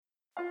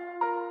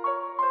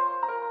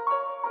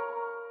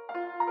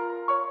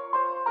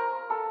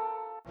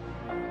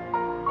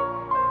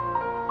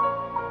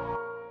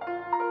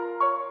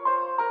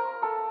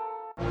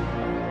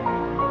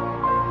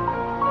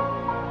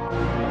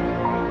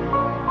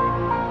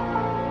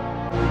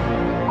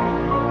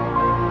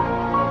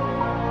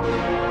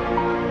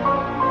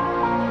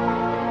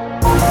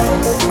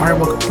All right,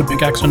 welcome to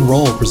Big X and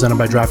Roll, presented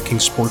by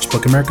DraftKings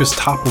Sportsbook, America's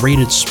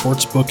top-rated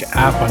sportsbook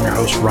app. I'm your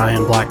host,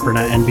 Ryan Blackburn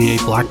at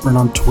NBA Blackburn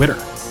on Twitter.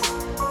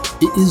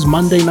 It is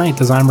Monday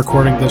night as I'm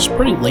recording this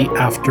pretty late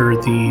after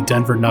the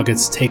Denver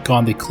Nuggets take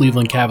on the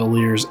Cleveland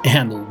Cavaliers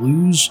and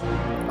lose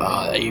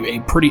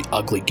a pretty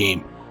ugly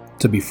game,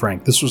 to be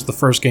frank. This was the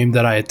first game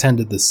that I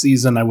attended this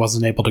season. I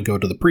wasn't able to go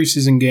to the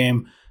preseason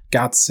game,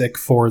 got sick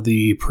for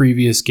the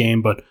previous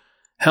game, but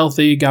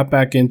healthy, got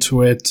back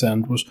into it,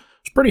 and was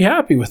pretty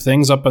happy with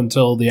things up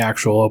until the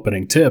actual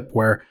opening tip,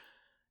 where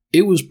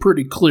it was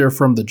pretty clear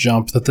from the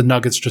jump that the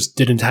Nuggets just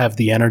didn't have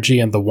the energy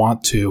and the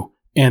want to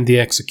and the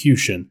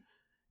execution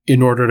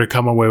in order to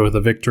come away with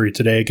a victory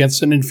today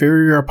against an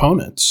inferior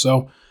opponent.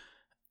 So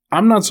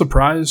I'm not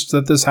surprised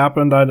that this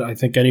happened. I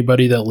think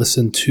anybody that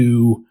listened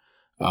to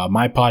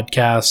my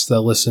podcast,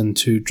 that listened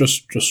to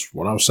just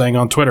what I was saying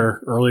on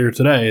Twitter earlier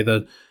today,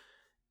 that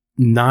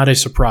not a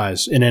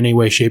surprise in any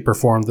way, shape, or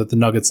form that the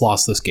Nuggets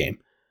lost this game.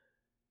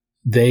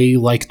 They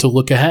like to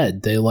look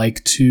ahead. They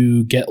like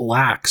to get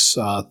lax.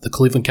 The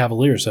Cleveland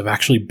Cavaliers have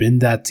actually been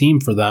that team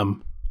for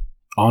them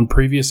on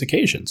previous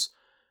occasions,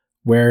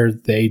 where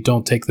they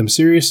don't take them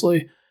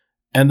seriously,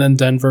 and then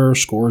Denver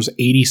scores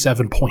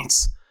 87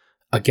 points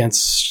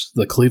against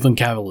the Cleveland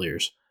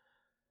Cavaliers.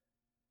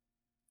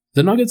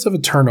 The Nuggets have a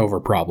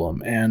turnover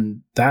problem, and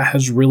that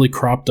has really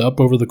cropped up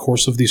over the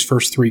course of these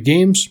first three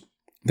games.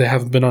 They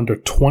haven't been under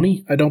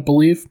 20, I don't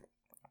believe,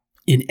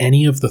 in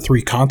any of the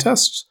three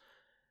contests,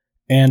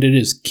 and it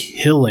is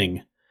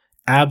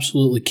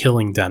absolutely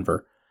killing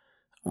Denver.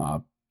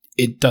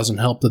 It doesn't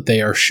help that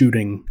they are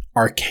shooting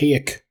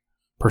archaic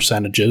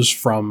percentages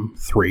from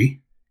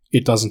three.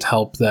 It doesn't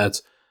help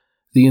that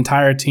the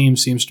entire team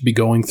seems to be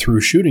going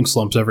through shooting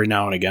slumps every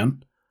now and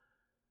again.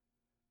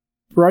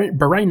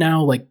 But right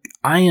now,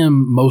 I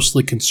am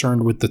mostly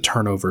concerned with the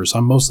turnovers.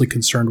 I'm mostly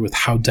concerned with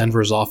how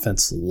Denver's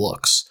offense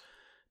looks,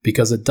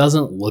 because it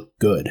doesn't look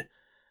good.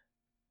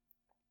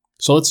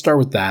 So let's start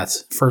with that.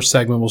 First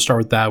segment, we'll start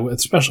with that,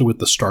 especially with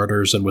the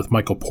starters and with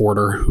Michael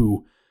Porter,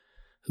 who,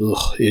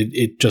 good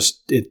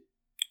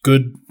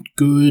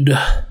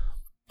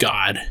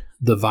God,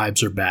 the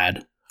vibes are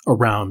bad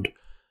around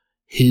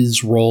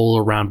his role,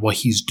 around what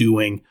he's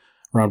doing,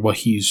 around what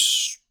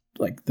he's,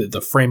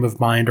 the frame of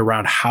mind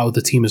around how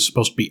the team is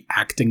supposed to be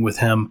acting with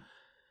him,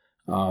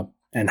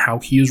 and how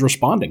he is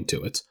responding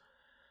to it.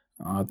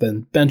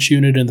 Then bench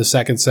unit in the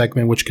second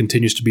segment, which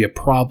continues to be a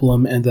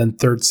problem. And then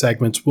third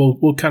segment,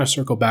 we'll kind of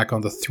circle back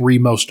on the three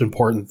most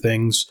important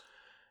things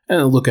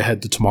and look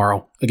ahead to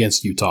tomorrow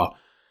against Utah.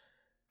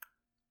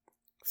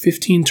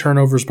 15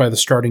 turnovers by the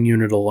starting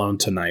unit alone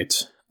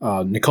tonight.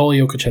 Nikola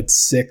Jokic had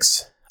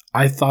 6.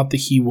 I thought that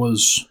he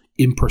was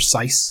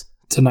imprecise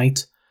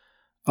tonight.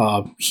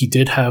 He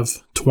did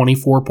have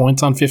 24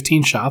 points on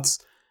 15 shots.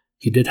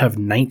 He did have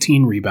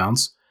 19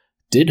 rebounds.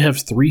 Did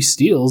have 3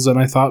 steals, and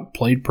I thought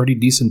played pretty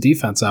decent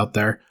defense out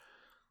there.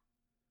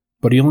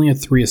 But he only had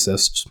 3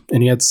 assists,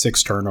 and he had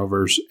 6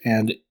 turnovers,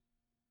 and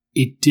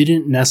it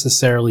didn't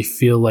necessarily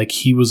feel like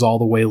he was all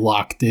the way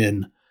locked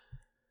in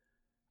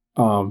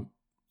to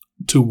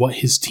what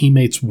his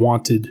teammates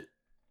wanted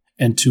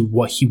and to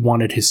what he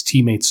wanted his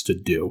teammates to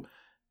do.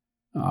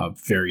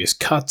 Various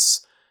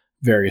cuts,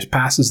 various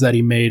passes that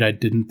he made, I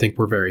didn't think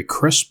were very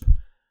crisp.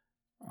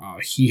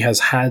 He has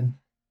had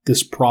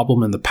this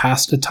problem in the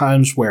past at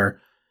times where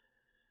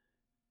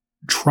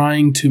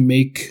trying to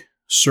make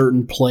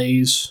certain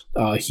plays,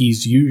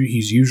 he's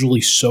usually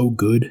so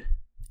good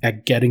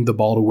at getting the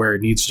ball to where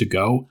it needs to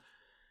go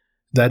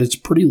that it's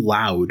pretty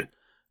loud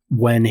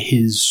when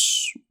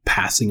his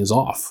passing is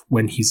off,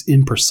 when he's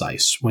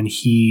imprecise, when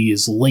he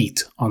is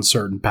late on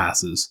certain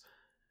passes.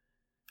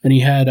 And he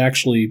had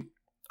actually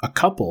a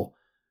couple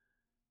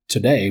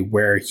today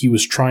where he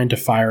was trying to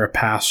fire a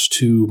pass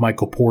to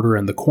Michael Porter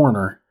in the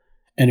corner,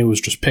 and it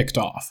was just picked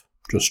off,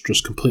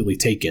 just completely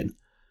taken,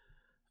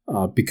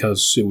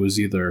 because it was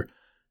either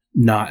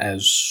not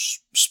as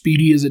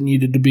speedy as it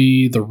needed to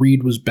be, the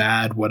read was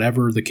bad,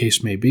 whatever the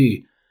case may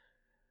be.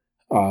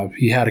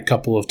 He had a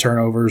couple of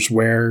turnovers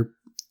where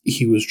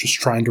he was just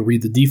trying to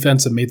read the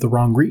defense and made the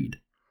wrong read.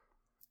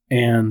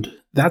 And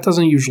that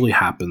doesn't usually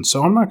happen,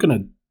 so I'm not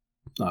going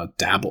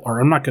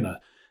to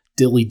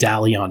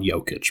dilly-dally on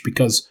Jokic,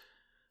 because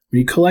when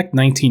you collect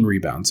 19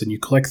 rebounds and you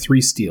collect 3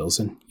 steals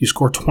and you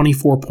score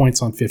 24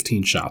 points on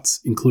 15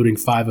 shots, including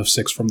 5 of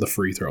 6 from the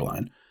free throw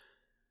line,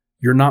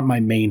 you're not my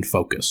main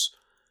focus.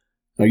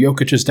 Now,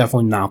 Jokic is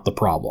definitely not the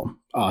problem.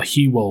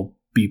 He will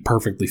be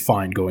perfectly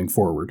fine going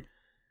forward.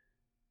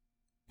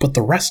 But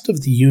the rest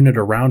of the unit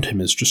around him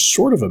is just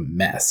sort of a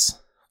mess,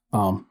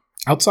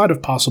 outside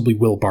of possibly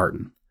Will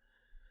Barton.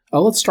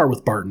 Let's start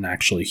with Barton,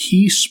 actually.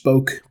 He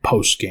spoke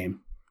post-game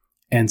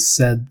and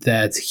said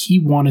that he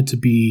wanted to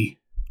be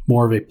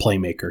more of a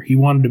playmaker. He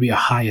wanted to be a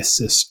high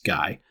assist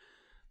guy,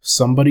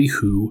 somebody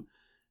who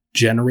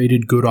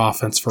generated good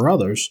offense for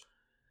others,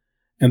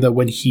 and that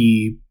when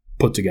he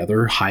put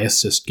together high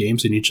assist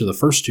games in each of the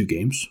first 2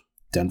 games,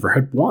 Denver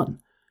had won.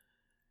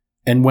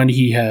 And when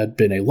he had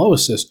been a low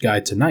assist guy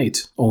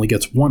tonight, only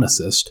gets 1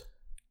 assist,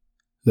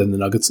 then the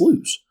Nuggets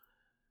lose.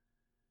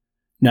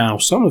 Now,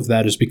 some of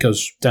that is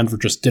because Denver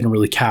just didn't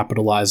really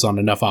capitalize on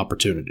enough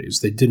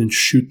opportunities. They didn't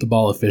shoot the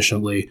ball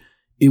efficiently.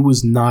 It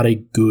was not a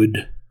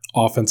good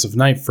offensive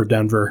night for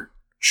Denver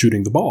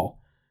shooting the ball.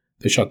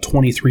 They shot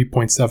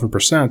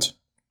 23.7%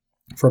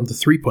 from the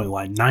three-point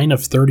line, 9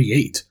 of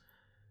 38.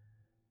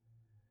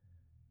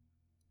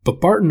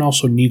 But Barton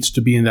also needs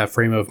to be in that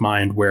frame of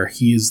mind where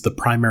he is the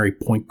primary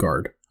point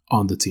guard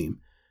on the team.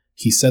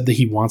 He said that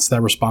he wants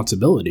that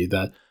responsibility,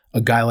 that a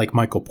guy like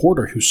Michael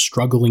Porter, who's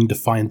struggling to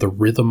find the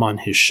rhythm on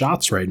his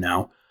shots right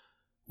now,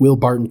 Will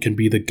Barton can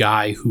be the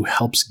guy who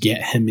helps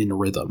get him in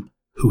rhythm,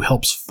 who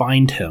helps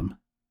find him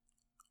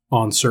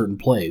on certain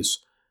plays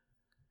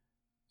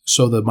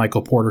so that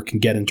Michael Porter can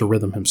get into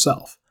rhythm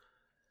himself.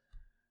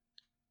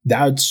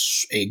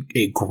 That's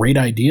a great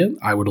idea.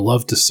 I would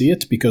love to see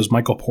it because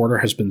Michael Porter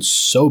has been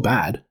so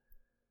bad,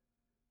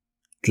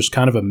 just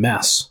kind of a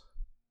mess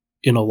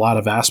in a lot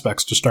of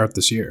aspects to start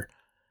this year.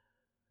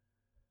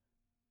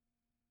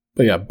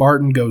 But yeah,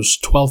 Barton goes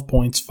 12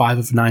 points, 5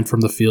 of 9 from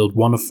the field,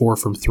 1 of 4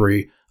 from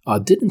 3.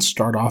 Didn't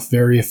start off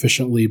very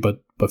efficiently, but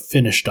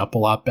finished up a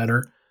lot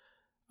better.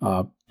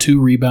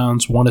 2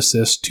 rebounds, 1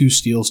 assist, 2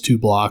 steals, 2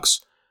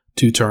 blocks,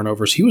 2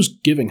 turnovers. He was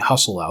giving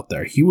hustle out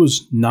there. He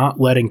was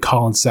not letting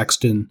Colin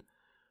Sexton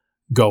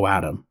go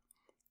at him.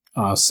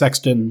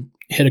 Sexton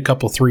hit a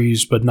couple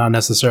threes, but not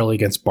necessarily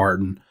against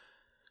Barton.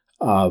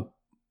 The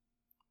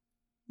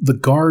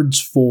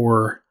guards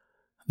for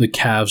the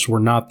Cavs were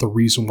not the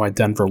reason why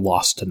Denver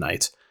lost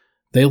tonight.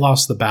 They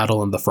lost the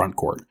battle in the front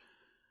court,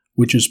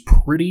 which is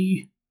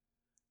pretty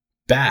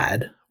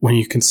bad when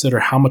you consider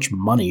how much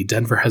money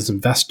Denver has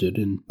invested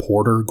in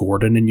Porter,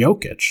 Gordon, and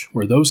Jokic,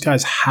 where those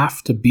guys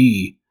have to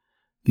be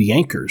the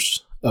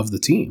anchors of the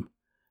team,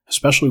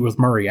 especially with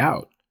Murray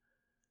out.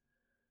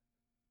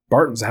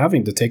 Barton's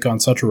having to take on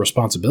such a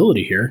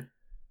responsibility here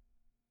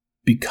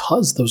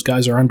because those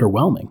guys are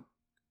underwhelming.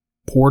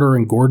 Porter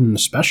and Gordon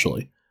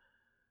especially.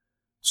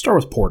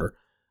 Start with Porter.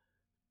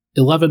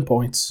 11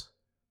 points,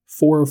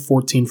 4 of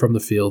 14 from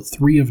the field,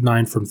 3 of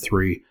 9 from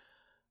 3,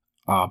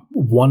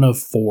 1 of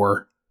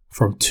 4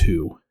 from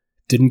 2.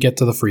 Didn't get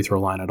to the free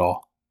throw line at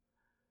all.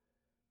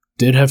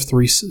 Did have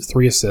three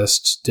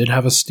assists, did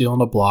have a steal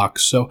and a block,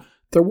 so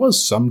there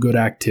was some good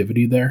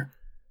activity there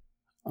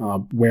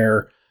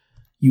where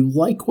you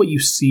like what you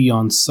see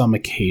on some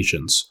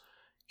occasions.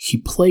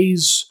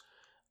 He'll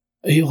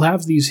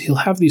have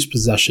these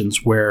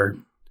possessions where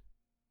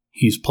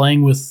he's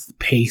playing with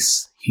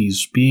pace,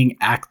 he's being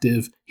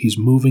active, he's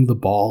moving the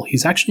ball,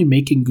 he's actually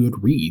making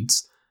good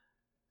reads.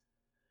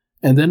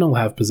 And then he'll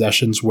have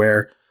possessions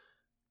where,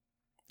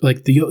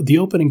 like the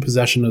opening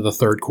possession of the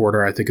third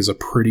quarter, I think is a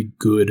pretty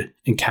good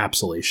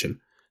encapsulation.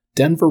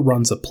 Denver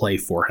runs a play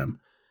for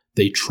him.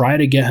 They try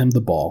to get him the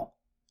ball,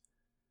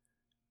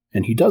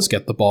 and he does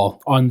get the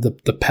ball on the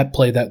pep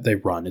play that they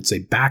run. It's a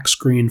back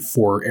screen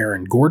for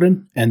Aaron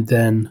Gordon, and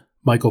then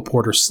Michael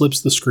Porter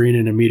slips the screen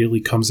and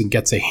immediately comes and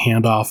gets a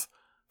handoff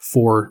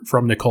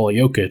from Nikola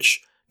Jokic,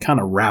 kind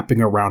of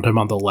wrapping around him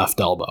on the left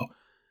elbow.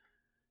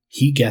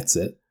 He gets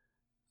it.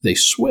 They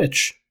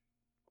switch.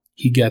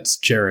 He gets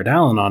Jared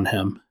Allen on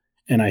him,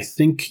 and I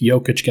think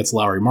Jokic gets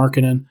Lauri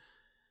Markkanen.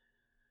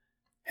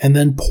 And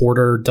then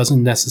Porter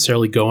doesn't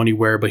necessarily go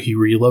anywhere, but he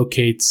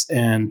relocates,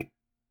 and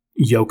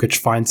Jokic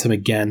finds him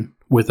again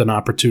with an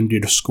opportunity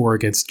to score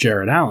against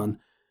Jared Allen.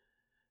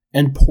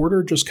 And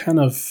Porter just kind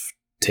of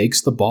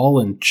takes the ball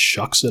and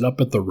chucks it up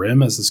at the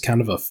rim as this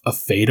kind of a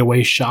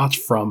fadeaway shot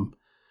from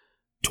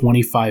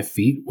 25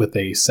 feet with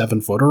a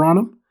 7-footer on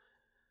him.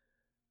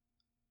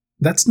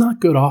 That's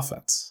not good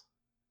offense.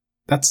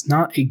 That's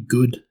not a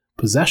good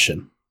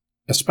possession,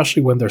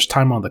 especially when there's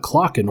time on the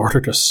clock in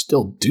order to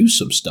still do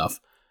some stuff,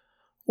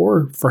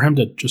 or for him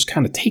to just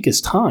kind of take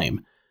his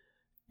time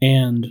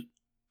and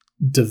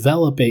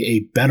develop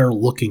a better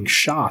looking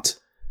shot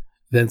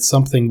than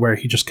something where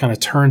he just kind of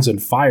turns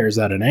and fires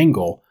at an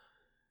angle.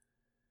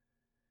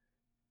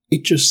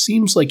 It just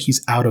seems like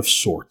he's out of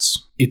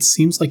sorts. It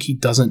seems like he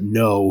doesn't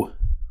know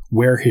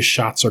where his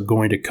shots are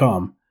going to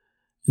come.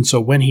 And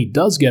so when he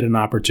does get an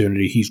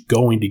opportunity, he's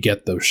going to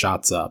get those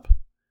shots up.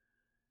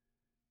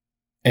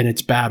 And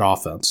it's bad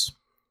offense.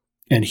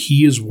 And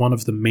he is one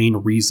of the main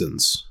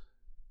reasons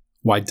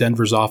why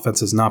Denver's offense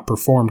has not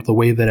performed the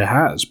way that it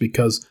has,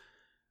 because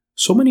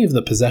so many of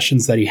the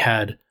possessions that he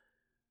had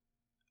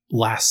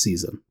last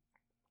season,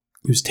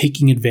 he was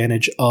taking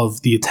advantage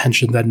of the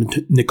attention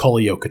that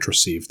Nikola Jokic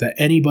received, that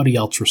anybody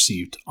else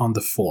received on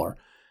the floor,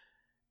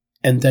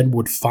 and then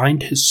would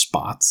find his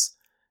spots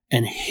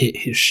and hit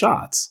his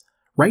shots.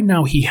 Right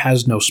now, he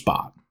has no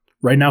spot.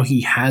 Right now,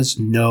 he has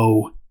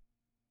no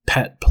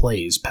pet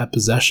plays, pet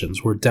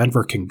possessions where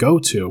Denver can go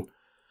to,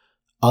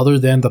 other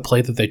than the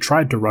play that they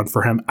tried to run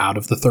for him out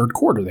of the third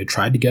quarter. They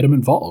tried to get him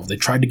involved. They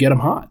tried to get him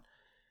hot.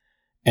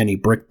 And he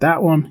bricked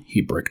that one. He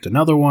bricked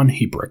another one.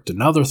 He bricked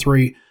another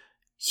 3.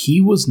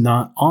 He was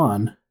not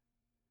on,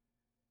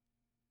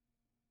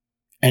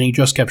 and he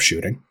just kept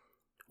shooting,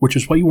 which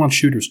is what you want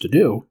shooters to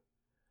do.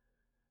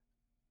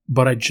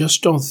 But I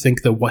just don't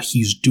think that what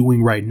he's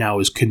doing right now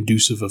is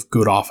conducive of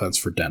good offense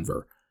for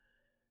Denver.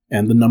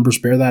 And the numbers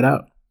bear that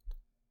out.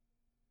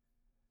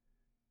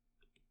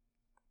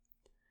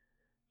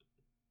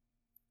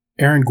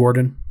 Aaron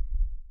Gordon,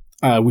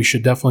 we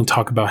should definitely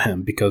talk about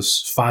him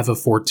because 5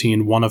 of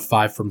 14, 1 of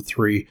 5 from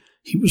 3.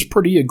 He was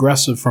pretty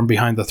aggressive from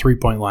behind the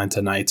three-point line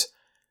tonight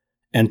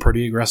and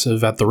pretty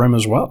aggressive at the rim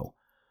as well.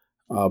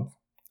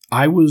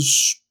 I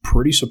was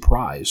pretty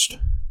surprised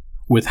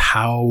with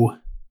how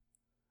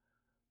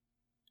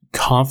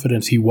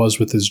confident he was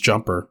with his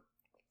jumper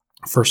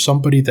for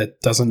somebody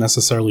that doesn't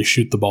necessarily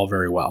shoot the ball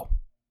very well.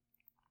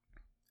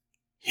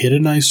 Hit a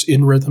nice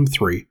in-rhythm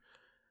 3,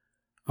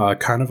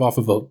 kind of off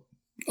of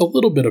a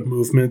little bit of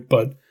movement,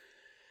 but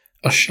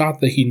a shot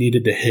that he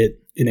needed to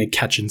hit in a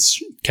catch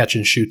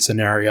and shoot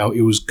scenario.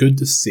 It was good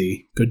to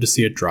see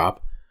it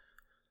drop.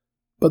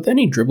 But then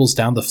he dribbles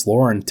down the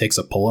floor and takes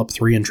a pull-up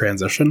 3 in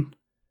transition.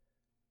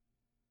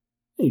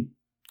 He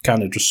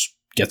kind of just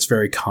gets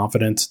very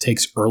confident,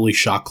 takes early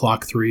shot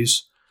clock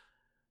 3s,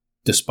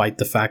 despite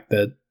the fact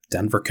that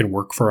Denver can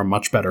work for a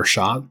much better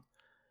shot.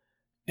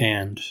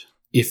 And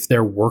if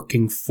they're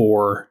working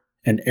for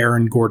an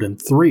Aaron Gordon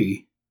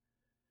 3,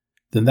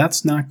 then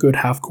that's not good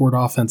half-court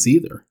offense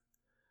either.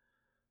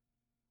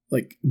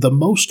 Like, the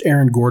most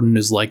Aaron Gordon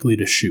is likely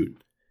to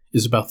shoot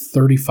is about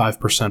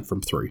 35%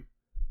 from 3.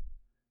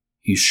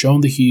 He's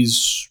shown that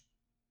he's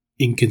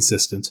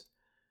inconsistent.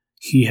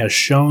 He has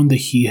shown that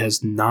he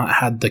has not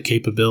had the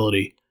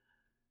capability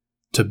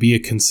to be a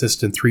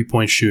consistent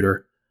three-point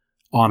shooter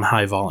on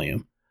high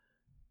volume.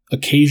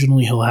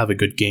 Occasionally he'll have a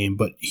good game,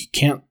 but he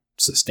can't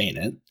sustain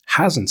it.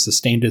 Hasn't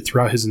sustained it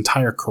throughout his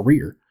entire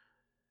career.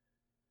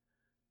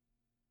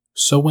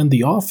 So when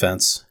the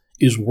offense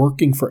is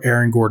working for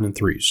Aaron Gordon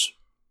 3s,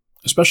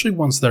 especially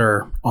ones that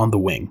are on the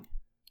wing,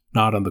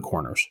 not on the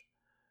corners,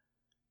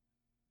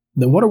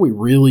 then what are we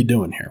really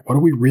doing here? What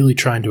are we really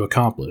trying to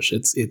accomplish?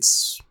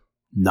 It's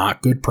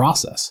not good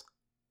process.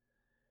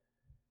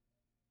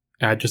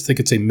 I just think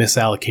it's a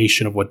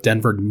misallocation of what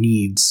Denver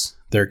needs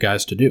their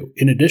guys to do.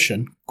 In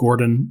addition,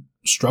 Gordon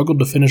struggled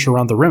to finish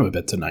around the rim a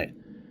bit tonight.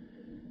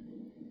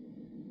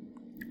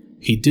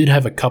 He did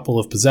have a couple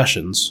of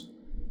possessions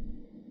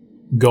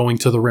going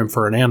to the rim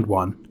for an and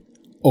one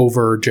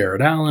over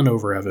Jared Allen,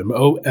 over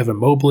Evan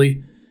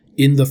Mobley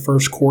in the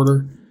first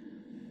quarter.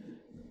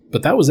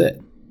 But that was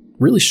it.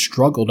 Really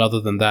struggled other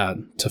than that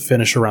to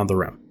finish around the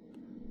rim.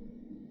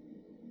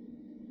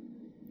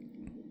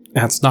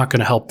 That's not going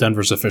to help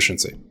Denver's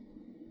efficiency.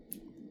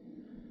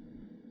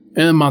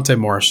 And Monte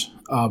Morris.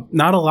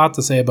 Not a lot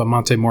to say about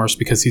Monte Morris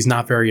because he's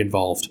not very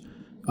involved.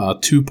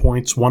 2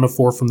 points, 1 of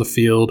 4 from the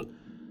field,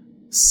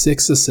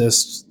 6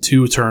 assists,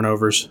 2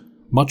 turnovers.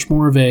 Much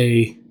more of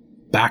a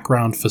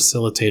background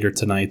facilitator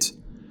tonight.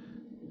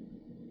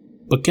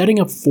 But getting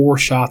up 4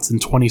 shots in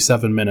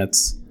 27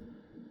 minutes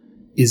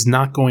is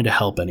not going to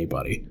help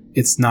anybody.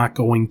 It's not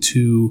going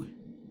to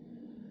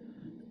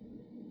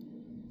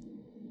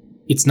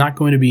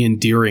be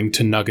endearing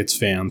to Nuggets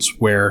fans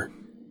where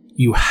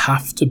you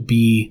have to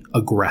be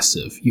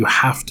aggressive. You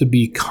have to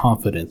be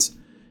confident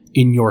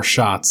in your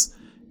shots.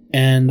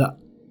 And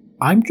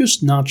I'm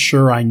just not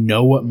sure I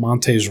know what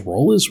Monte's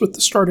role is with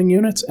the starting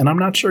unit, and I'm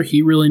not sure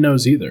he really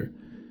knows either.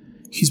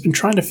 He's been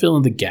trying to fill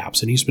in the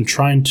gaps, and he's been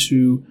trying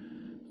to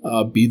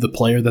be the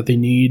player that they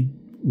need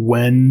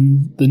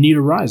when the need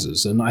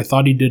arises. And I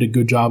thought he did a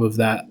good job of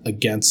that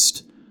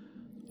against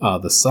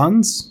the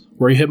Suns,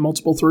 where he hit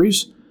multiple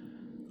threes.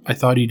 I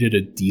thought he did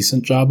a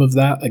decent job of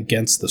that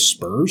against the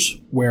Spurs,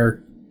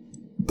 where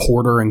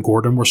Porter and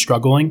Gordon were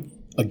struggling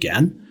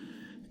again.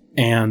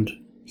 And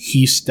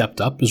he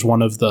stepped up as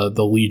one of the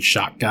lead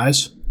shot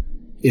guys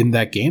in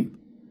that game.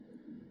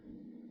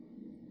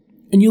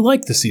 And you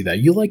like to see that.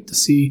 You like to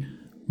see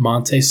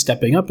Monte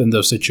stepping up in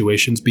those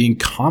situations, being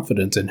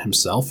confident in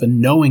himself and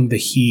knowing that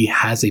he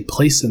has a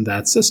place in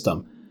that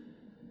system.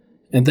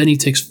 And then he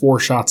takes 4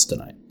 shots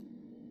tonight.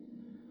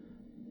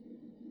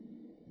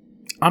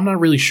 I'm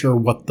not really sure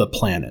what the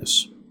plan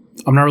is.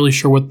 I'm not really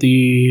sure what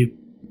the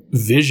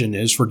vision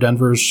is for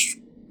Denver's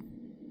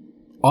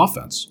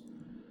offense.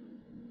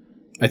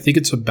 I think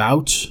it's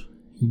about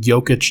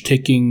Jokic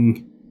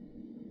taking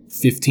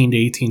 15 to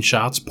 18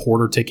 shots,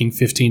 Porter taking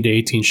 15 to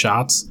 18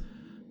 shots,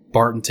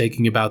 Barton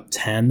taking about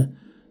 10,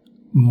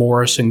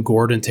 Morris and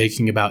Gordon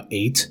taking about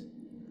 8.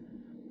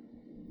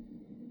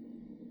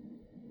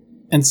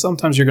 And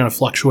sometimes you're going to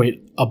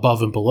fluctuate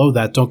above and below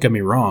that, don't get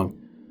me wrong.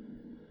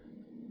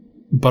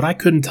 But I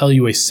couldn't tell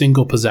you a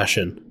single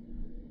possession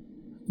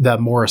that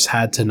Morris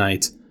had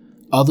tonight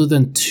other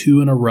than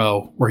 2 in a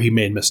row where he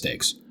made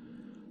mistakes.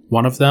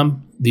 One of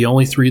them, the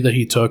only 3 that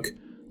he took,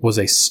 was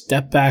a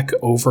step back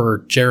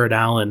over Jared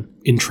Allen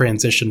in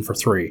transition for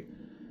 3,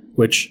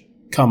 which,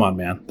 come on,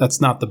 man, that's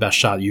not the best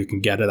shot you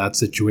can get at that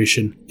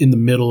situation in the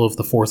middle of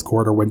the fourth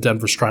quarter when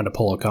Denver's trying to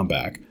pull a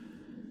comeback.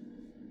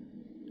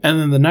 And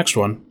then the next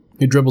one,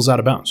 he dribbles out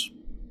of bounds,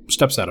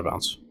 steps out of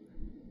bounds.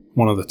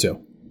 One of the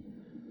 2.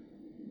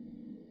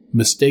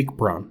 Mistake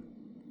prone,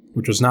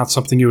 which was not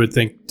something you would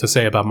think to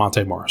say about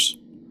Monte Morris.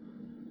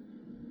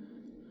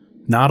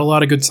 Not a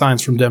lot of good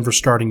signs from Denver's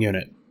starting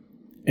unit.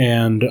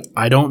 And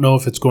I don't know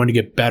if it's going to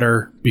get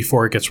better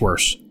before it gets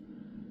worse.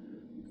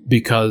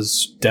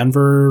 Because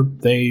Denver,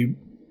 they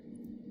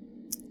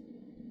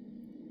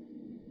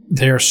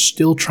they're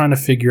still trying to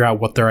figure out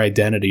what their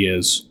identity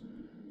is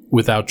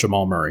without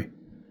Jamal Murray.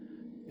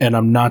 And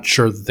I'm not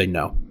sure that they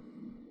know.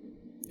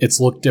 It's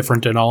looked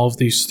different in all of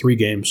these 3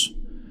 games.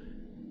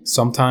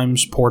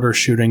 Sometimes Porter's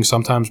shooting,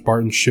 sometimes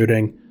Barton's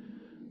shooting.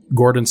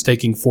 Gordon's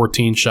taking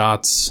 14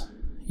 shots.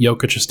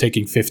 Jokic is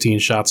taking 15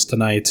 shots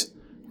tonight,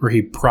 where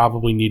he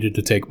probably needed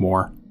to take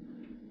more.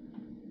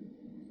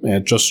 And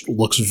it just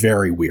looks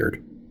very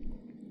weird.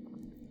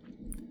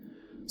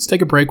 Let's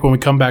take a break. When we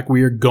come back,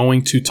 we are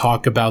going to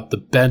talk about the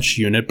bench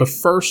unit. But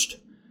first,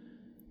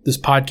 this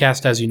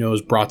podcast, as you know,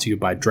 is brought to you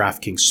by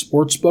DraftKings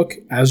Sportsbook.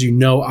 As you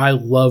know, I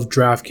love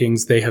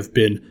DraftKings. They have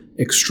been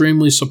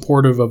extremely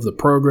supportive of the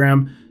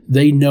program.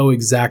 They know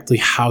exactly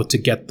how to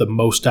get the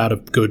most out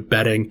of good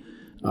betting.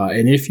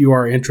 And if you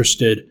are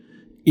interested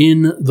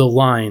in the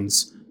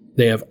lines,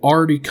 they have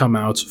already come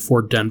out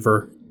for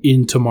Denver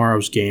in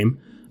tomorrow's game.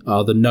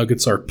 The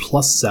Nuggets are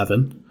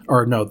 +7.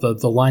 Or no,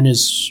 the line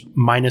is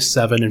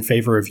 -7 in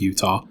favor of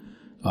Utah.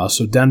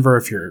 So Denver,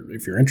 if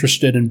you're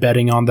interested in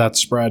betting on that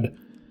spread,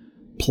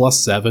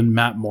 +7.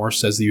 Matt Moore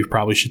says that you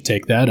probably should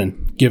take that,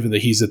 and given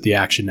that he's at the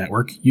Action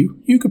Network,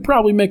 you could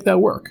probably make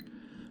that work.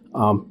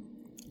 And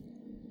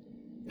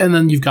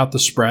then you've got the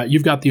spread,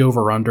 you've got the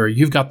over/under,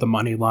 you've got the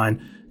money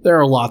line. There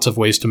are lots of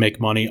ways to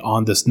make money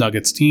on this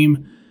Nuggets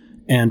team,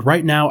 and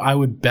right now I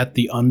would bet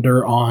the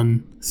under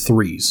on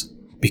threes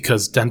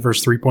because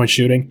Denver's 3-point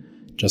shooting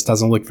just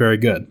doesn't look very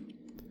good.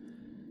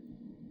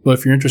 But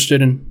if you're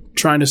interested in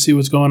trying to see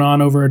what's going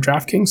on over at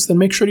DraftKings, then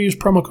make sure to use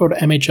promo code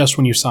MHS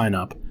when you sign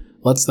up.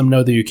 Lets them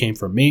know that you came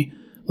from me,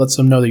 lets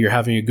them know that you're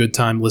having a good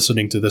time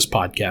listening to this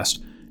podcast,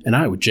 and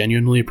I would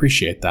genuinely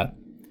appreciate that.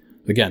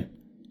 Again,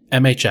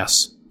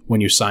 MHS when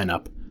you sign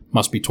up.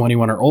 Must be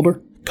 21 or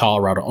older,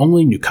 Colorado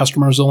only, new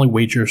customers only,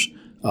 wagers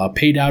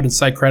paid out in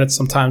site credits.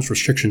 Sometimes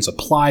restrictions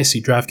apply.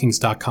 See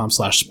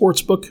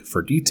DraftKings.com/sportsbook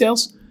for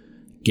details.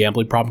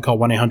 Gambling problem, call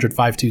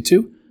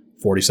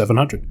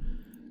 1-800-522-4700.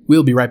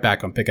 We'll be right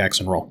back on Pickaxe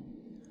and Roll.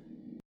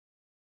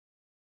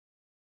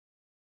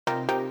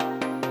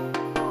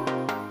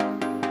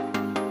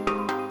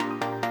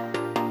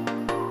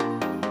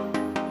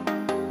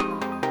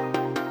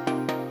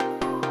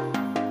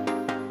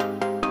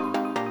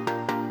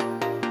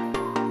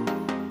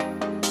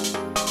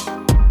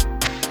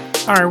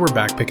 All right, we're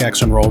back.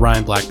 Pickaxe and Roll.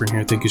 Ryan Blackburn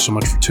here. Thank you so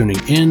much for tuning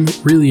in.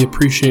 Really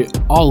appreciate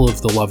all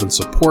of the love and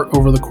support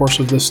over the course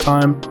of this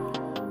time.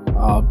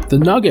 The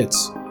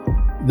Nuggets,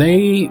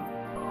 they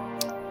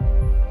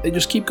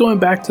just keep going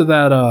back to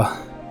that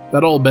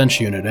old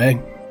bench unit, eh?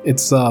 It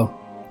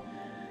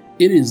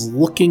is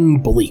looking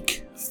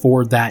bleak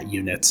for that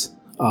unit.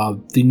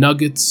 The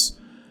Nuggets,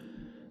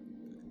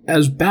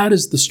 as bad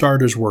as the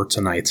starters were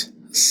tonight,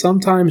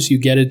 sometimes you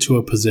get into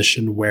a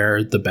position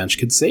where the bench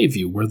can save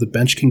you, where the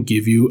bench can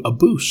give you a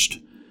boost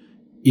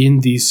in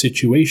these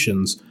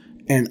situations.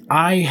 And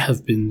I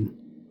have been,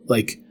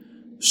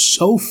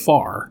 so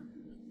far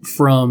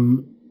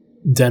from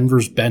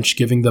Denver's bench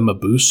giving them a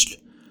boost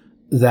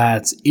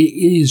that it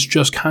is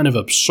just kind of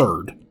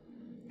absurd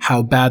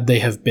how bad they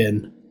have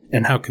been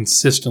and how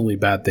consistently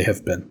bad they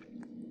have been.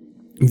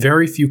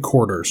 Very few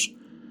quarters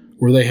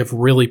where they have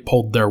really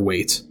pulled their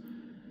weight.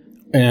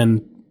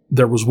 And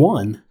there was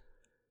one,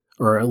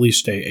 or at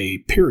least a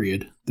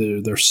period,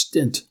 their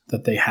stint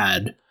that they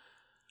had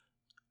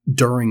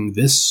during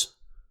this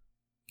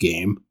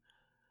game,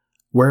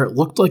 where it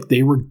looked like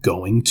they were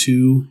going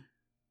to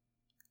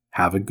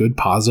have a good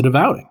positive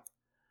outing.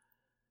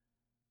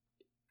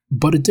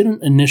 But it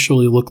didn't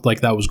initially look like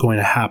that was going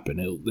to happen.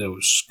 It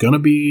was going to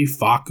be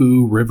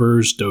Facu,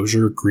 Rivers,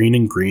 Dozier, Green,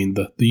 and Green,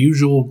 the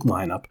usual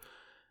lineup.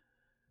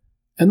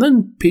 And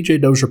then PJ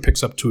Dozier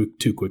picks up two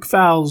quick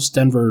fouls.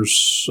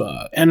 Denver's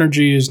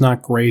energy is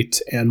not great.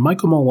 And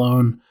Michael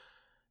Malone,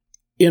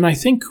 and I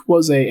think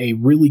was a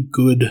really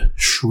good,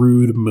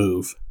 shrewd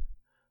move,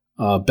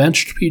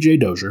 benched PJ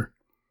Dozier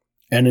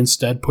and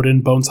instead put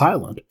in Bones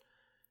Hyland.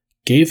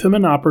 Gave him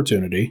an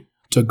opportunity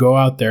to go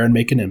out there and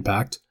make an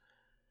impact.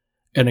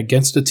 And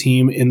against a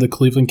team in the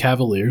Cleveland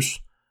Cavaliers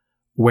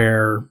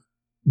where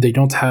they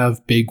don't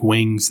have big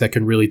wings that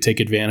can really take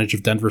advantage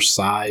of Denver's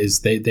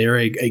size. They're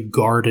a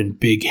guard and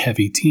big,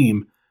 heavy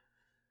team.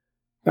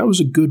 That was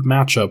a good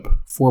matchup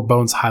for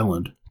Bones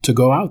Hyland to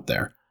go out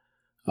there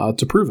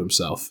to prove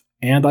himself.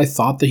 And I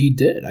thought that he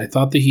did. I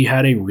thought that he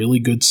had a really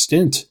good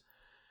stint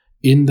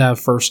in that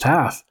first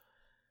half.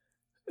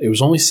 It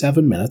was only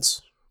 7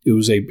 minutes. It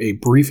was a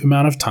brief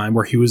amount of time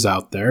where he was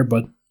out there,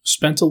 but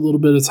spent a little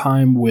bit of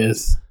time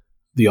with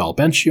the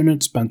all-bench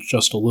unit, spent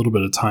just a little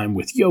bit of time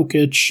with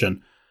Jokic, and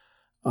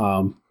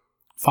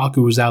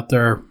Facu was out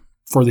there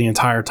for the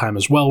entire time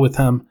as well with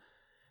him.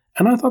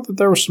 And I thought that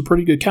there was some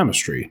pretty good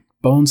chemistry.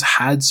 Bones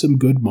had some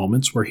good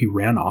moments where he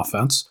ran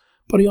offense,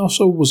 but he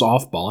also was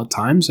off ball at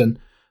times, and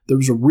there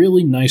was a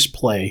really nice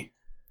play.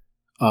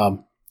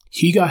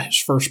 He got his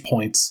first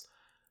points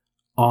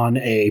on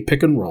a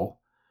pick and roll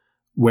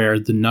where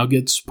the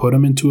Nuggets put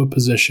him into a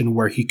position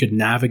where he could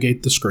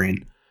navigate the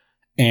screen,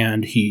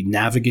 and he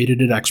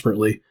navigated it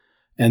expertly,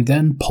 and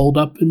then pulled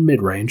up in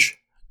mid-range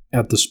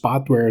at the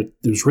spot where it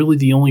was really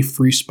the only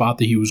free spot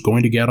that he was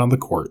going to get on the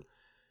court.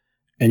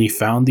 And he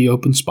found the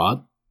open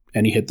spot,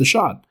 and he hit the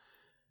shot.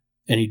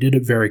 And he did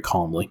it very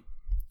calmly.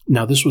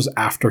 Now, this was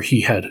after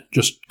he had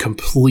just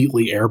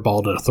completely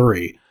airballed a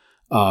three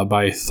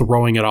by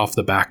throwing it off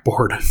the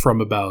backboard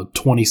from about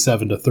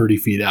 27 to 30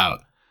 feet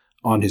out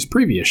on his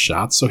previous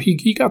shot, so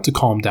he got to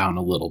calm down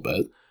a little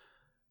bit.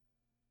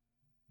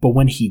 But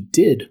when he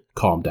did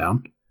calm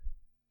down,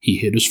 he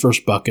hit his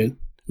first bucket.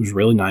 It was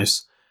really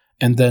nice.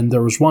 And then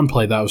there was one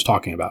play that I was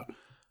talking about.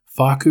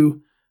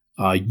 Facu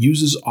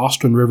uses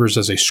Austin Rivers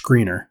as a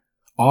screener.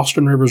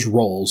 Austin Rivers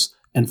rolls,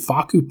 and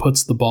Facu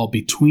puts the ball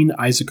between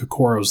Isaac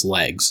Okoro's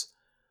legs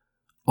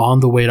on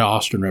the way to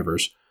Austin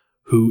Rivers,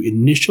 who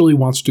initially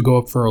wants to go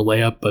up for a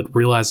layup but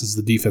realizes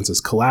the defense has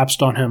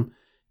collapsed on him,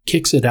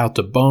 kicks it out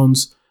to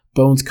Bones.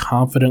 Bones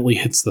confidently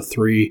hits the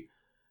three,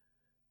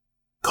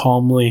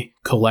 calmly,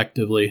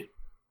 collectively.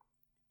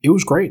 It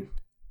was great.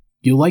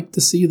 You like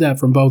to see that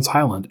from Bones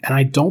Hyland, and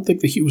I don't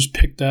think that he was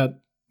picked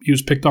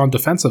on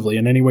defensively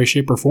in any way,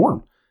 shape, or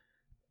form.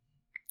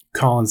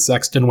 Colin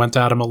Sexton went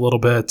at him a little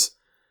bit.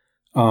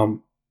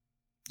 Some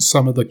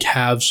of the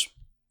Cavs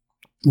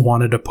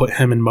wanted to put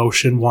him in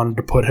motion, wanted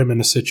to put him in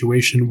a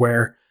situation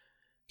where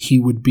he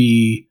would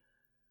be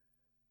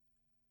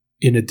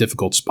in a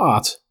difficult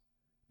spot,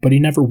 but he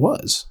never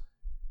was.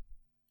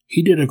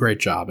 He did a great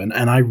job, and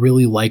I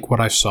really like what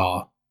I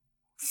saw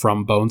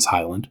from Bones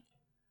Hyland.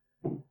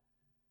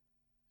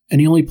 And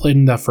he only played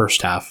in that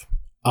first half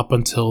up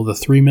until the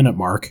 3-minute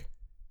mark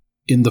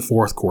in the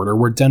fourth quarter,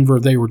 where Denver,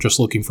 they were just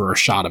looking for a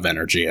shot of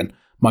energy, and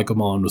Michael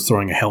Malone was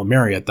throwing a Hail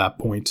Mary at that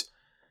point.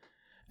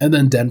 And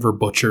then Denver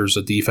butchers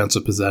a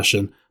defensive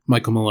possession.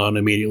 Michael Malone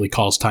immediately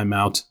calls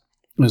timeout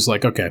and is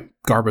like, okay,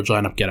 garbage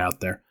lineup, get out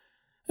there.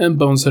 And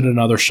Bones hit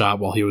another shot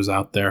while he was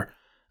out there,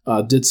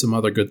 did some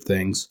other good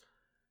things.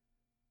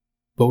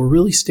 But what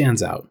really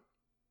stands out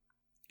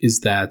is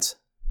that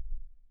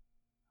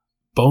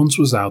Bones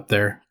was out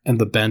there and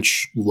the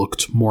bench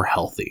looked more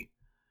healthy.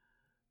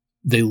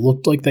 They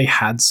looked like they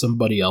had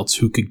somebody else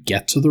who could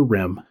get to the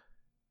rim,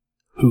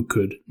 who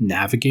could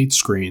navigate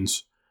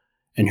screens,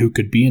 and who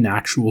could be an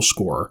actual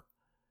scorer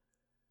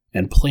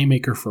and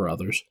playmaker for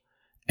others.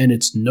 And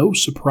it's no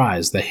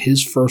surprise that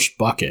his first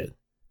bucket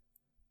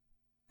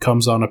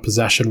comes on a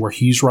possession where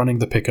he's running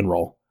the pick and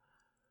roll,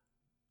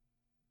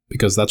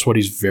 because that's what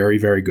he's very,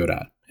 very good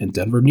at, and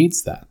Denver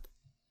needs that.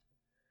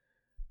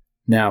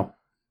 Now,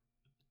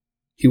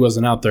 he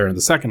wasn't out there in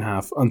the second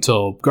half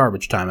until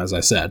garbage time, as I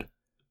said.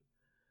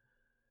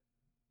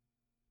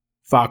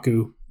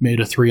 Facu made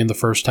a three in the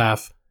first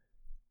half,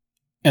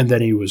 and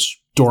then he was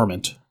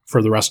dormant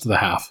for the rest of the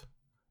half,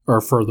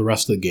 or for the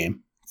rest of the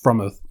game,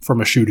 from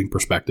a shooting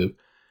perspective.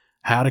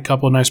 Had a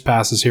couple of nice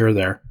passes here or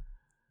there,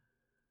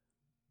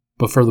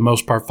 but for the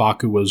most part,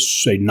 Facu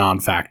was a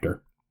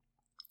non-factor.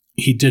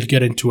 He did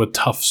get into a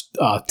tough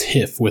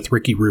tiff with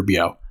Ricky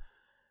Rubio,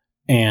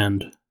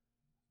 and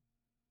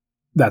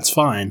that's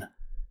fine.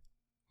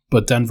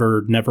 But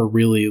Denver never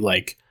really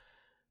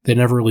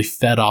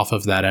fed off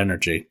of that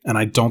energy, and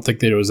I don't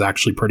think that it was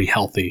actually pretty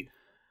healthy.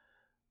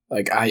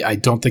 I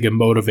don't think it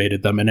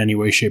motivated them in any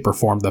way, shape, or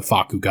form that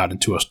Facu got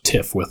into a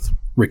tiff with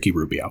Ricky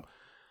Rubio.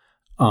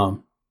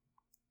 The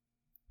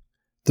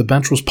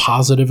bench was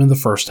positive in the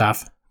first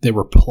half. They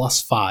were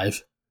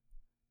 +5,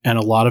 and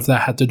a lot of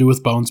that had to do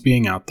with Bones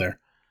being out there.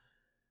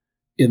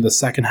 In the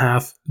second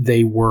half,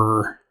 they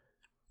were,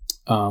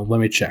 let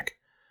me check.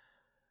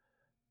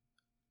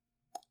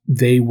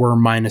 They were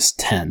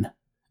 -10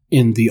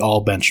 in the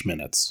all bench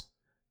minutes.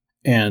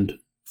 And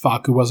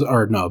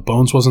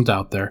Bones wasn't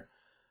out there.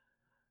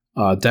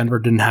 Denver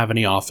didn't have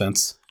any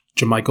offense.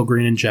 JaMychal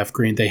Green and Jeff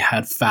Green, they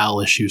had foul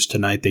issues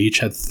tonight. They each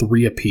had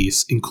 3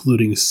 apiece,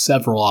 including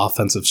several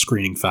offensive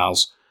screening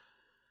fouls.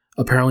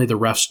 Apparently the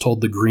refs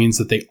told the Greens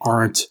that they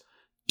aren't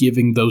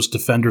giving those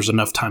defenders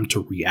enough time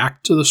to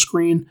react to the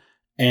screen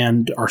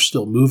and are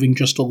still moving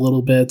just a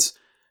little bit,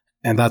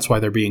 and that's why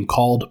they're being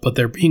called, but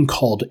they're being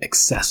called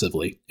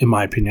excessively, in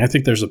my opinion. I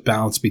think there's a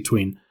balance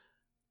between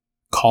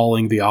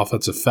calling the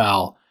offensive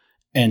foul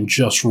and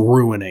just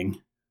ruining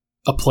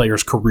a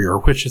player's career,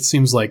 which it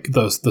seems like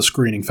the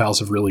screening fouls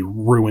have really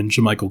ruined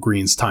JaMychal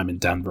Green's time in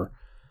Denver.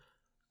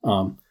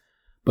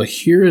 But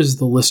here is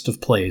the list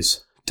of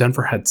plays.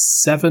 Denver had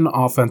 7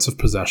 offensive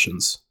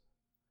possessions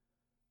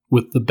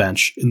with the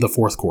bench in the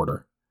fourth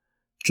quarter.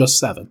 Just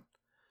 7.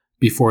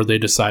 Before they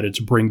decided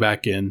to bring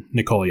back in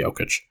Nikola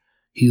Jokic.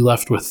 He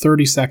left with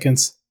 30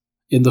 seconds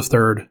in the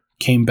third,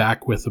 came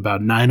back with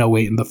about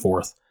 9:08 in the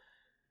fourth.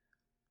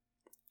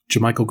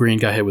 JaMychal Green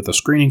got hit with a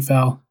screening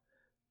foul.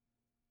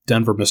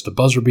 Denver missed a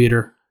buzzer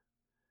beater.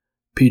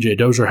 PJ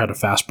Dozier had a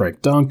fast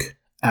break dunk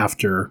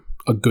after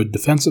a good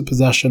defensive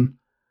possession.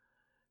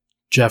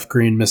 Jeff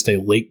Green missed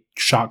a late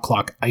shot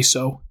clock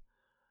ISO.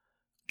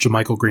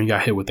 JaMychal Green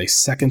got hit with a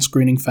second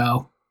screening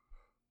foul.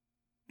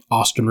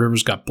 Austin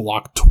Rivers got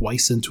blocked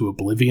twice into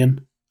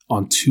oblivion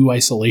on 2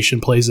 isolation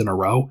plays in a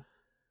row.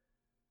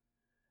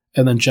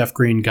 And then Jeff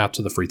Green got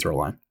to the free throw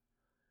line.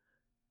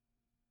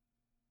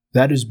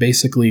 That is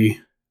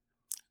basically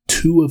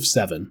 2 of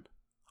 7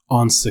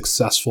 on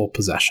successful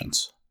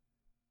possessions.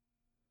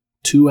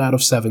 2 out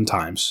of 7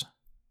 times,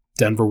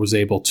 Denver was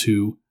able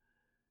to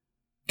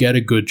get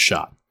a good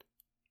shot,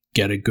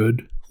 get a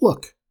good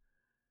look.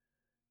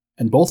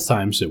 And both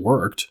times it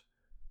worked.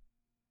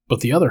 But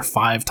the other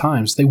 5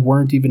 times, they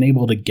weren't even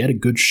able to get a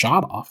good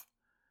shot off.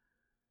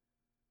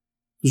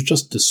 It was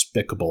just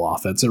despicable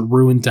offense. It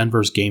ruined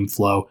Denver's game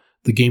flow.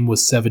 The game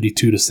was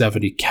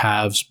 72-70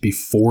 Cavs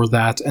before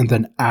that, and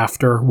then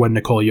after, when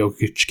Nikola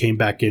Jokic came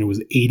back in, it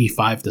was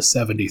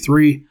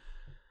 85-73.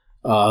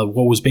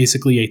 What was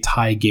basically a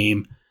tie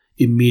game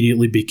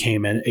immediately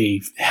became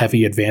a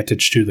heavy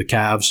advantage to the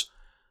Cavs.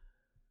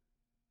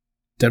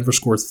 Denver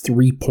scored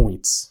 3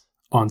 points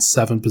on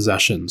 7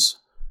 possessions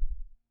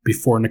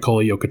before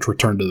Nikola Jokic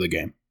returned to the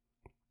game.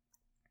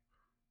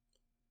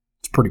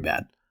 It's pretty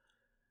bad.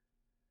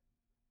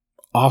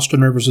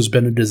 Austin Rivers has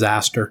been a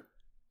disaster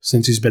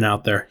since he's been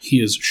out there.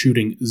 He is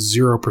shooting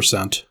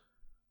 0%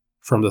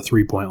 from the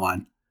 3-point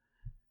line.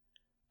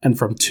 And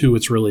from 2,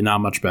 it's really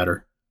not much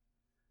better.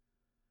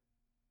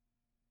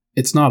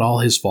 It's not all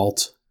his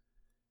fault.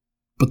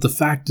 But the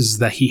fact is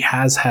that he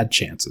has had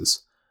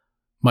chances.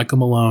 Michael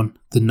Malone,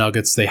 the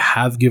Nuggets, they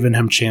have given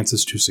him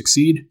chances to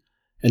succeed,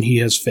 and he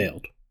has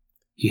failed.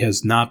 He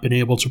has not been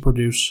able to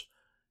produce.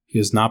 He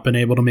has not been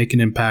able to make an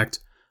impact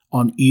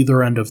on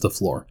either end of the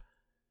floor.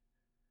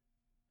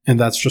 And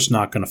that's just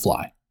not going to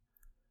fly.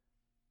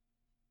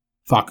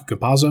 Facu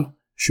Campazzo,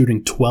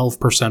 shooting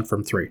 12%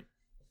 from 3.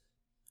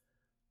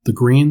 The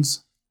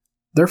Greens,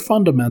 they're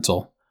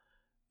fundamental.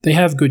 They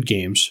have good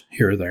games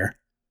here or there.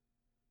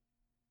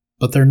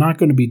 But they're not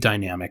going to be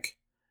dynamic.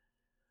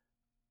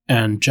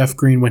 And Jeff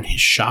Green, when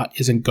his shot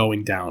isn't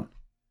going down,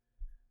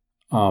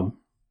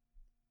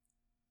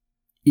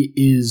 it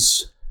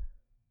is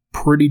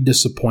pretty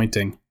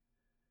disappointing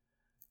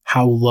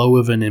how low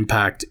of an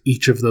impact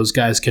each of those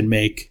guys can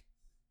make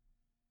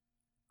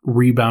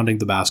rebounding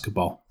the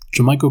basketball.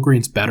 JaMychal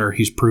Green's better.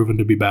 He's proven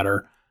to be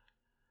better.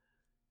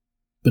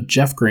 But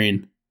Jeff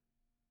Green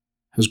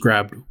has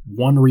grabbed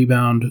 1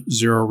 rebound,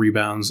 0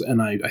 rebounds,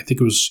 and I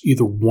think it was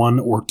either 1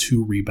 or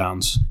 2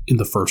 rebounds in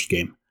the first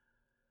game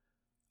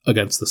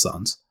against the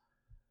Suns.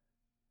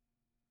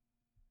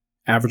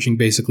 Averaging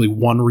basically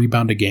 1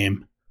 rebound a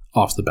game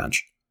off the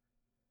bench.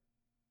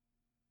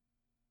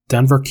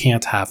 Denver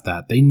can't have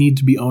that. They need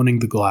to be owning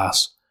the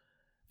glass.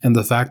 And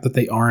the fact that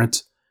they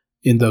aren't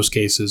in those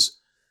cases,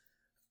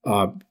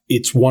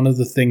 it's one of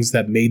the things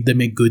that made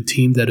them a good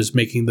team that is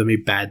making them a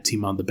bad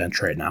team on the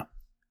bench right now.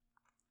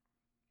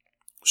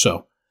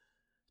 So,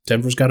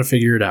 Denver's got to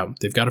figure it out.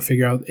 They've got to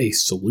figure out a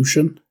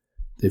solution.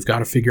 They've got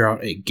to figure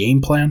out a game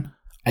plan.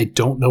 I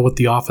don't know what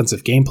the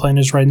offensive game plan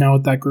is right now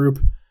with that group,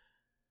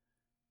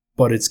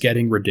 but it's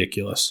getting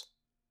ridiculous.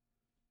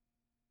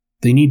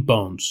 They need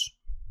bones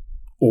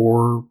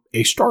or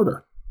a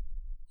starter,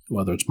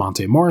 whether it's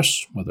Monte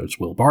Morris, whether it's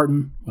Will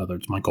Barton, whether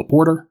it's Michael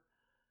Porter.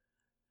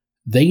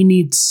 They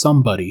need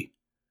somebody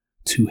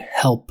to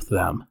help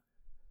them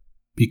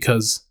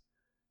because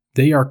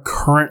they are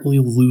currently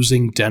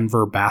losing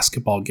Denver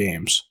basketball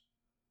games.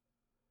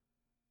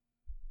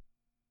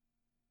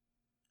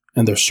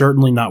 And they're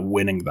certainly not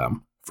winning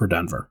them for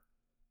Denver.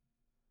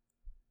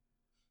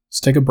 Let's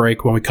take a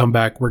break. When we come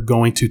back, we're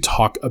going to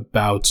talk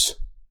about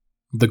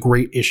the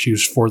great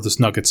issues for this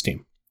Nuggets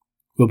team.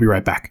 We'll be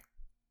right back.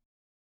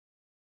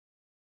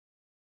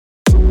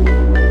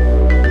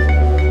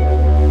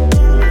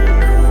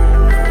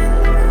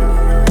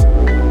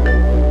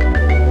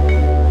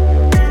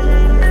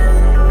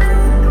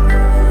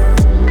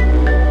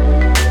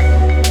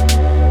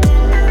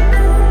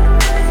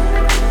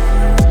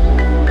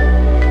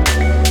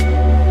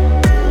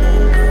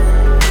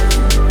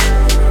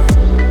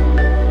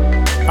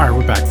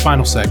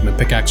 Final segment,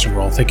 Pickaxe and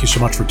Roll. Thank you so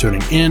much for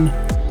tuning in.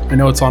 I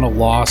know it's on a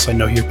loss. I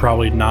know you're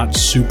probably not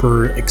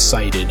super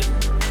excited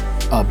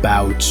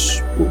about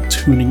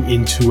tuning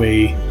into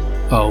a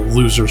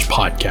losers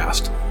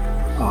podcast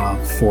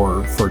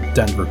for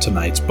Denver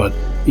tonight. But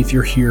if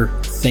you're here,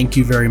 thank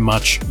you very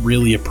much.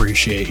 Really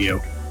appreciate you.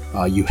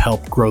 You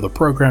help grow the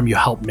program. You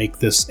help make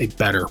this a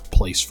better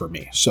place for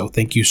me. So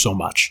thank you so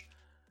much.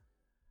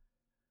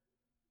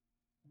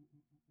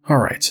 All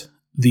right.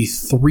 The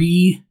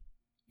 3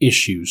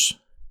 issues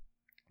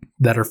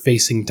that are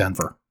facing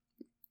Denver.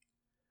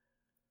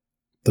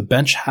 The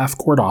bench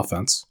half-court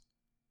offense,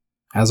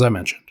 as I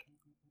mentioned.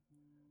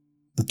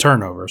 The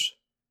turnovers.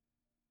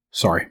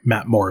 Sorry,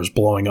 Matt Moore is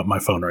blowing up my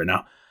phone right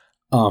now.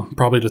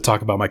 Probably to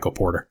talk about Michael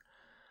Porter.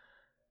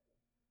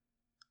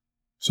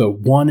 So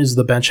 1 is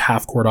the bench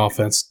half-court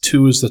offense,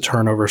 2 is the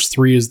turnovers,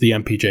 3 is the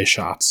MPJ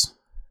shots.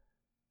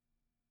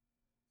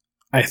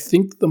 I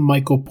think the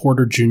Michael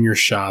Porter Jr.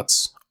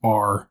 shots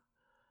are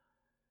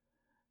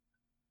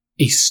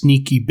a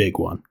sneaky big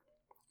one.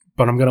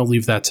 But I'm going to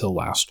leave that till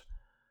last.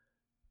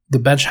 The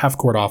bench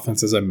half-court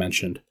offense, as I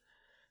mentioned,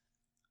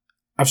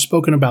 I've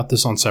spoken about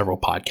this on several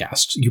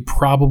podcasts. You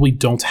probably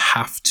don't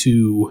have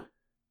to...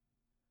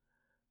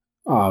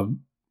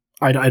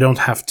 I don't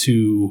have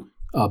to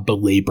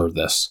belabor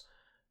this.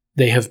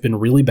 They have been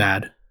really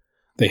bad.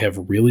 They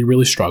have really,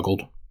 really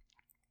struggled.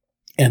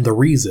 And the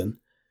reason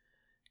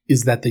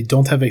is that they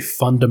don't have a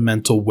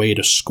fundamental way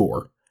to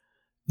score.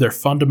 Their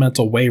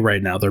fundamental way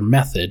right now, their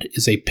method,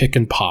 is a pick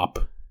and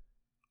pop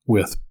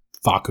with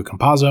Facu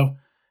Campazzo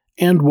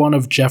and one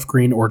of Jeff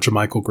Green or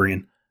JaMychal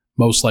Green,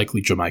 most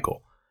likely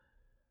JaMychal.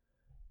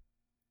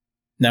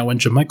 Now, when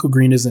JaMychal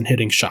Green isn't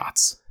hitting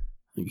shots,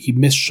 he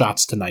missed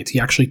shots tonight. He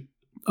actually,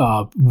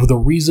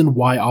 the reason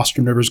why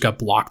Austin Rivers got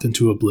blocked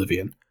into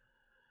oblivion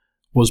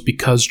was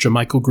because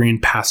JaMychal Green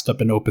passed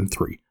up an open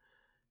three.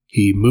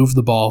 He moved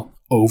the ball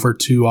over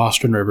to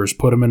Austin Rivers,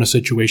 put him in a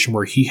situation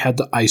where he had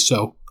to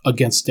ISO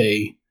against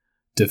a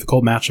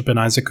difficult matchup in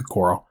Isaac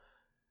Okoro.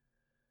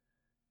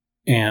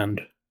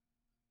 And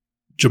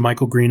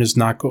JaMychal Green is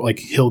not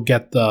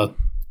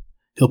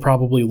he'll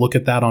probably look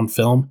at that on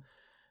film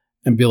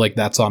and be like,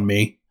 that's on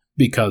me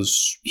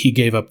because he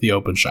gave up the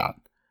open shot.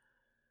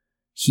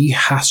 He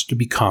has to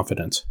be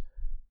confident.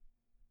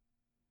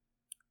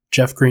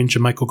 Jeff Green,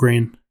 JaMychal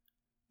Green,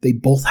 they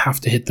both have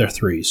to hit their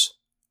threes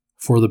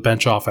for the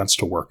bench offense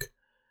to work.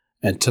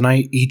 And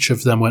tonight, each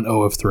of them went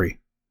 0 of 3.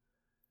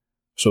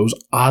 So it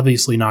was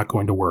obviously not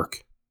going to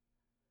work.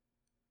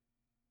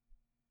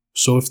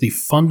 So if the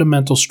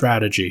fundamental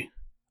strategy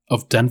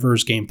of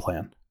Denver's game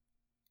plan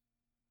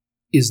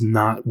is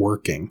not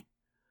working,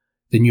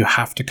 then you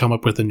have to come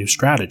up with a new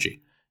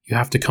strategy. You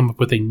have to come up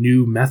with a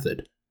new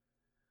method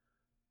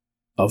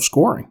of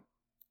scoring,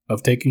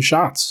 of taking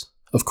shots,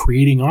 of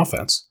creating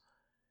offense.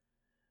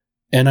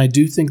 And I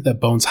do think that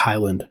Bones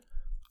Hyland,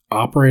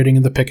 operating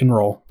in the pick and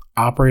roll,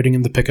 operating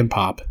in the pick and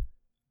pop,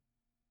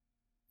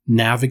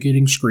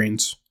 navigating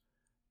screens,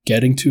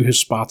 getting to his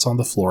spots on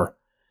the floor,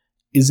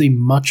 is a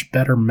much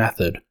better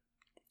method.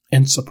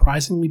 And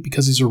surprisingly,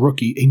 because he's a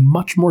rookie, a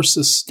much more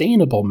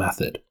sustainable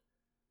method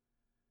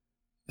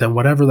than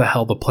whatever the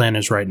hell the plan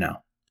is right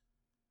now.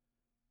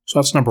 So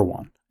that's number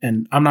one.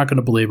 And I'm not going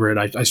to belabor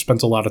it. I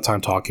spent a lot of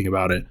time talking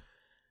about it.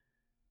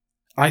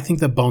 I think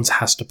that Bones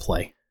has to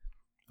play.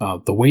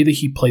 The way that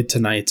he played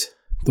tonight,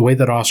 the way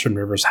that Austin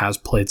Rivers has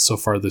played so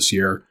far this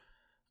year,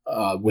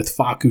 with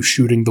Facu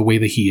shooting the way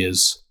that he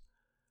is,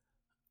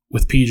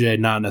 with PJ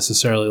not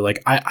necessarily,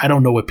 I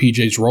don't know what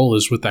PJ's role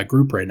is with that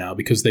group right now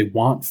because they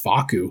want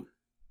Facu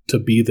to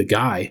be the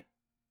guy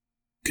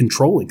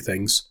controlling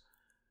things.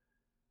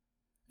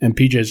 And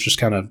PJ's just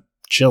kind of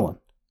chilling.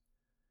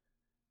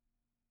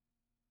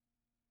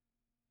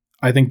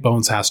 I think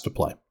Bones has to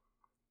play.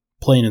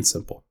 Plain and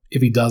simple.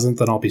 If he doesn't,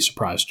 then I'll be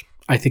surprised.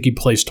 I think he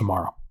plays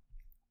tomorrow.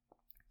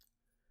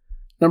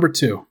 Number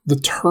 2, the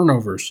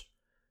turnovers.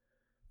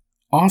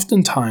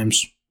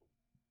 Oftentimes,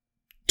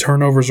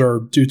 turnovers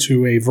are due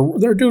to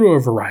a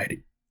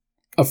variety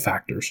of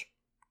factors.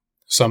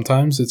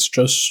 Sometimes it's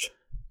just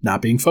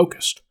not being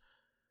focused.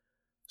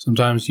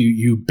 Sometimes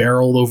you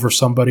barrel over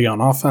somebody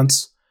on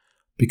offense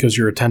because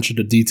your attention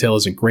to detail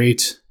isn't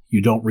great.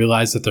 You don't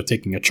realize that they're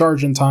taking a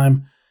charge in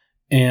time.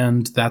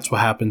 And that's what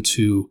happened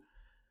to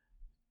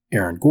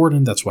Aaron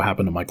Gordon. That's what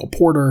happened to Michael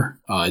Porter.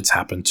 It's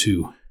happened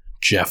to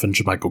Jeff and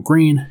JaMychal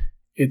Green.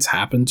 It's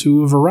happened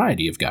to a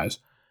variety of guys.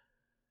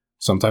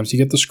 Sometimes you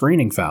get the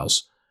screening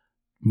fouls,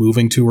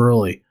 moving too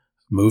early,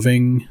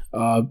 moving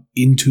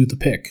into the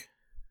pick.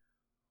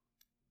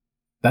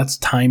 That's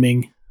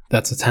timing.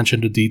 That's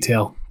attention to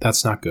detail.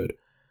 That's not good.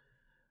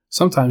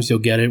 Sometimes you'll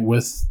get it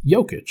with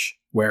Jokic,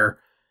 where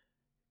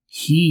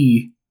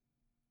he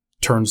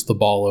turns the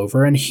ball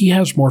over, and he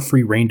has more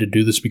free reign to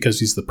do this because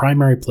he's the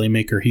primary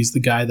playmaker. He's the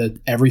guy that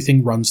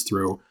everything runs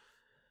through.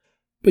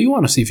 But you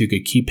want to see if you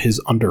could keep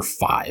his under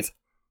 5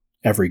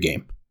 every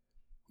game.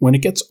 When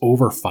it gets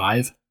over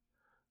 5,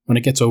 when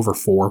it gets over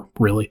 4,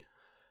 really,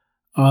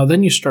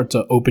 then you start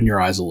to open your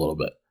eyes a little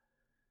bit.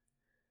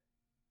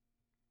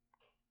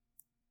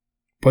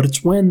 But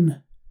it's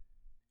when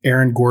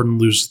Aaron Gordon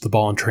loses the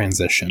ball in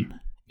transition.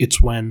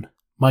 It's when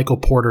Michael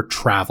Porter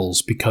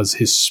travels because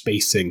his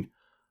spacing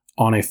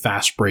on a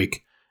fast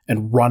break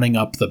and running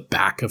up the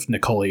back of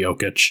Nikola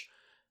Jokic.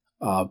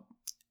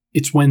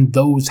 It's when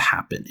those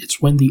happen.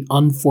 It's when the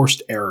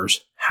unforced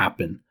errors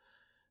happen.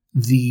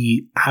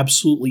 The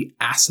absolutely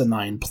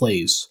asinine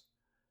plays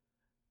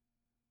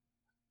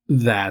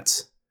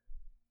that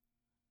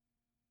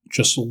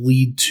just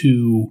lead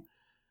to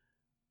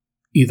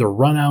either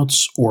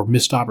runouts or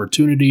missed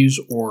opportunities,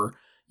 or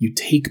you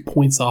take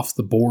points off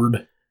the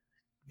board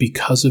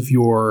because of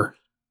your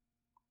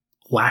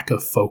lack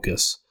of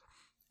focus.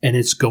 And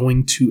it's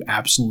going to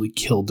absolutely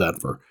kill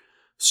Denver.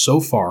 So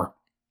far,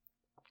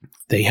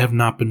 they have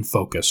not been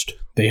focused.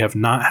 They have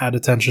not had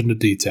attention to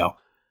detail.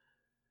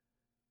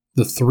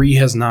 The 3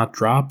 has not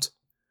dropped,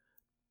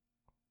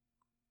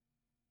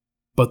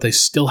 but they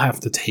still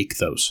have to take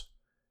those.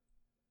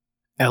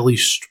 At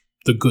least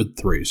the good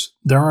 3s.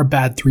 There are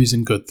bad 3s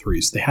and good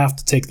 3s. They have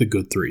to take the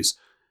good 3s.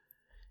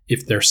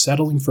 If they're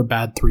settling for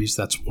bad 3s,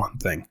 that's one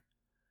thing.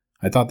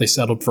 I thought they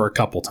settled for a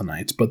couple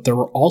tonight, but there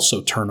were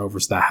also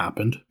turnovers that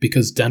happened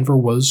because Denver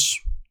was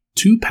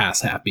too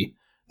pass happy.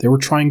 They were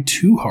trying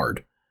too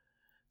hard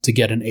to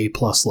get an A+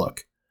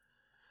 look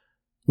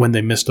when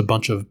they missed a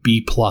bunch of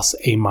B+,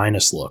 A-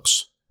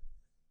 looks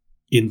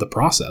in the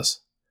process.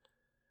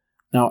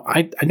 Now,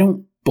 I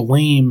don't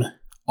blame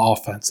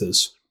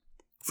offenses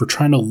for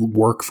trying to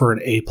work for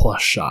an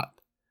A-plus shot.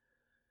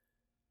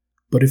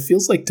 But it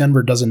feels like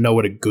Denver doesn't know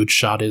what a good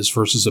shot is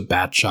versus a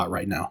bad shot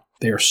right now.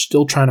 They are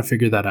still trying to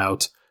figure that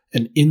out,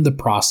 and in the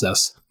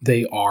process,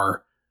 they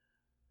are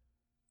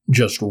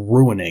just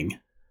ruining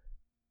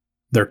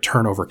their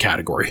turnover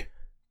category.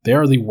 They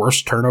are the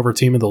worst turnover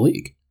team in the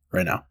league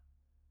right now.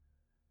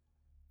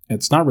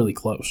 It's not really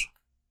close.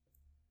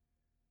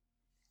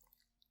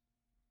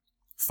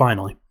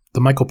 Finally,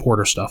 the Michael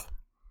Porter stuff.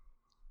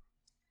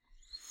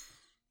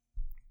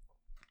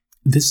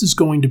 This is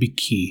going to be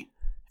key,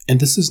 and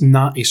this is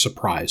not a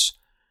surprise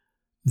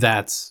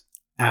that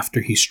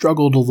after he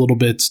struggled a little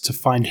bit to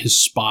find his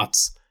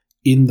spots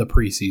in the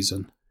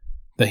preseason,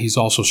 that he's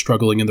also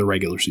struggling in the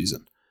regular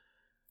season.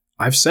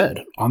 I've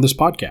said on this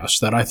podcast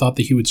that I thought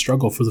that he would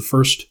struggle for the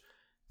first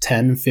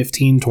 10,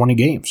 15, 20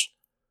 games.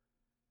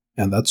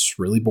 And that's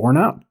really borne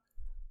out.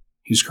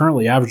 He's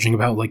currently averaging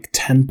about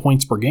 10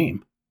 points per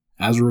game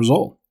as a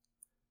result.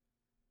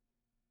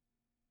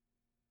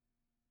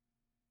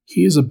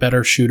 He is a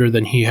better shooter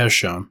than he has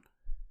shown.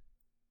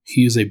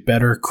 He is a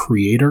better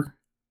creator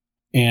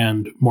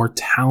and more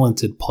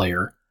talented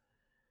player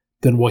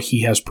than what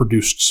he has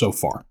produced so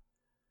far.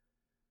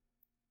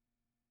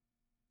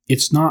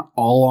 It's not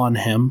all on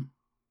him,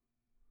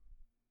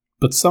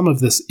 but some of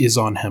this is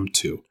on him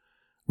too,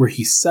 where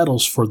he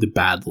settles for the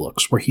bad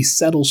looks, where he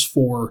settles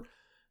for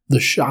the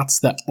shots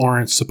that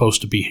aren't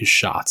supposed to be his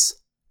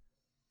shots,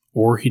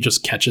 or he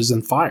just catches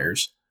and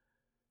fires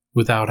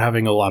without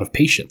having a lot of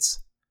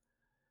patience.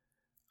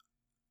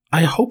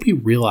 I hope he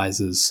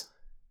realizes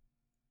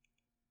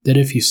that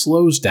if he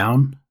slows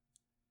down,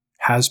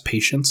 has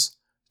patience,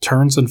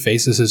 turns and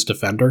faces his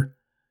defender,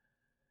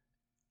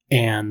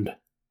 and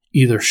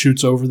either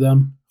shoots over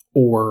them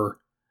or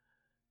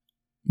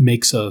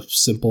makes a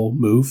simple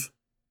move,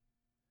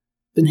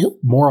 then he'll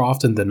more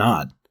often than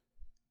not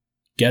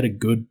get a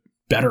good,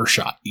 better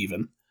shot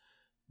even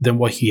than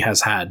what he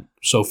has had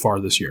so far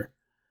this year.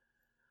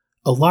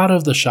 A lot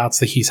of the shots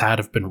that he's had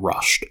have been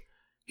rushed.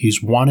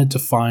 He's wanted to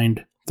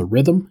find the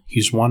rhythm.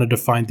 He's wanted to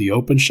find the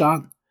open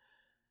shot.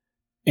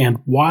 And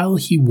while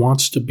he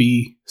wants to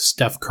be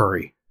Steph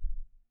Curry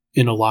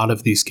in a lot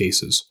of these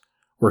cases,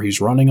 where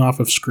he's running off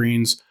of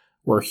screens,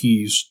 where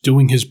he's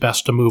doing his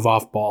best to move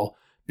off ball,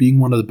 being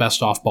one of the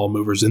best off ball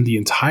movers in the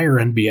entire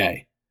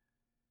NBA,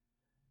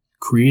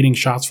 creating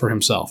shots for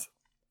himself,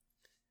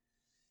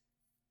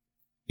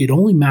 it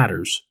only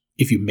matters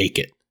if you make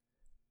it.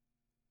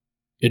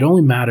 It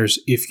only matters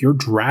if you're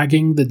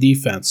dragging the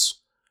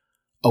defense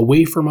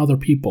away from other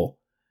people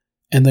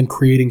and then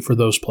creating for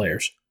those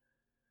players.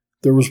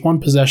 There was one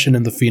possession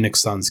in the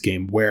Phoenix Suns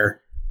game where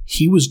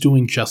he was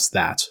doing just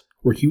that,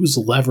 where he was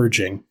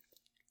leveraging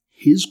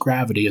his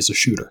gravity as a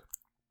shooter,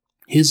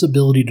 his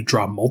ability to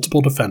draw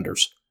multiple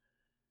defenders,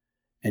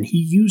 and he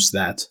used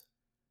that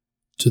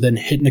to then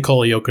hit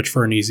Nikola Jokic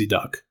for an easy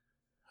dunk.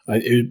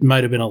 It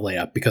might have been a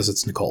layup because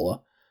it's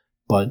Nikola,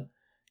 but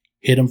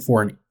hit him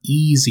for an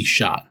easy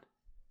shot.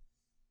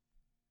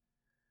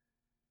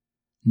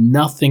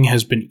 Nothing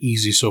has been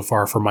easy so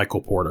far for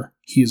Michael Porter.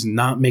 He is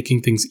not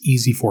making things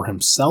easy for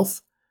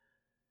himself.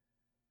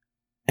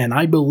 And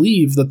I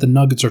believe that the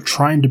Nuggets are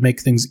trying to make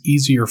things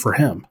easier for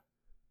him.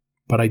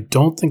 But I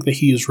don't think that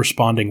he is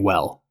responding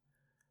well.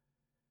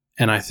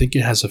 And I think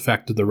it has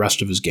affected the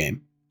rest of his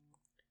game.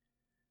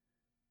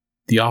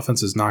 The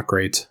offense is not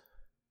great.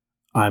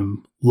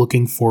 I'm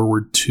looking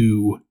forward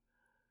to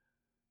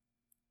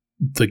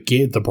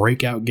the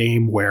breakout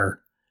game where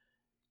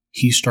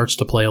he starts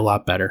to play a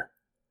lot better.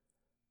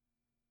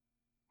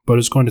 But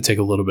it's going to take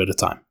a little bit of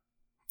time.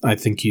 I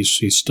think he's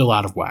still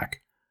out of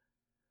whack.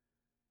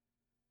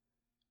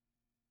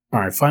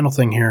 All right, final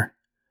thing here.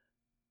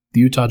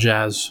 The Utah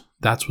Jazz,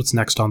 that's what's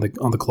next on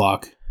the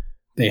clock.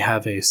 They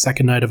have a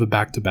second night of a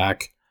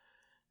back-to-back.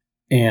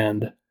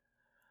 And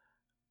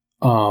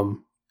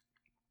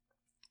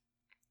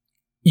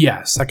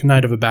second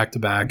night of a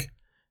back-to-back.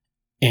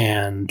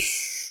 And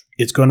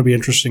it's going to be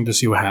interesting to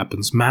see what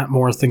happens. Matt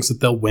Moore thinks that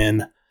they'll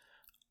win.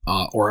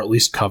 Or at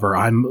least cover.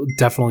 I'm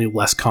definitely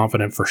less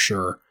confident for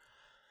sure.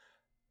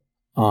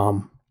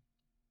 But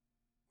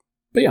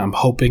yeah, I'm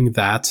hoping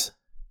that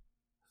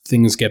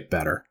things get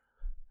better.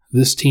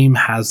 This team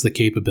has the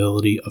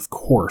capability, of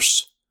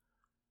course,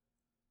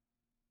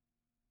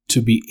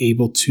 to be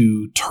able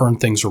to turn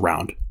things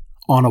around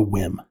on a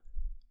whim.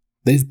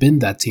 They've been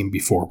that team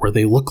before where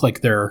they look like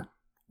they're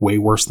way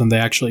worse than they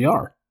actually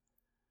are.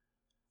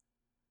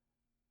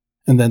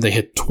 And then they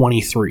hit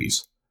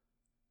 23s.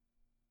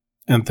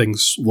 And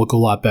things look a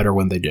lot better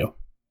when they do.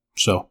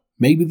 So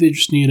maybe they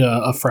just need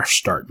a fresh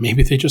start.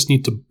 Maybe they just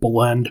need to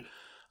blend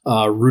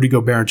Rudy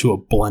Gobert into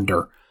a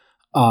blender.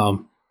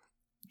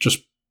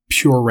 Just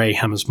puree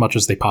him as much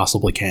as they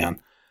possibly can.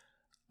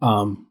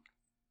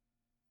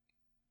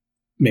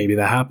 Maybe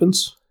that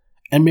happens.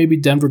 And maybe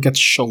Denver gets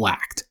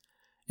shellacked.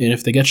 And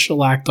if they get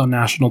shellacked on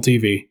national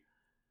TV,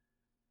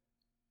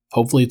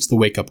 hopefully it's the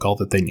wake-up call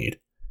that they need.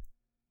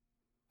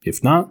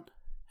 If not,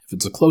 if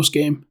it's a close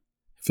game,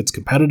 if it's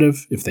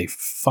competitive, if they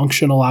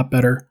function a lot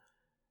better,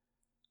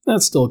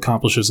 that still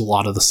accomplishes a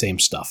lot of the same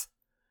stuff.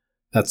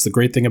 That's the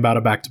great thing about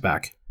a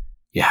back-to-back.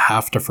 You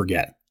have to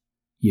forget.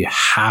 You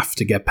have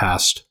to get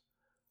past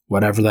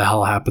whatever the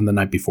hell happened the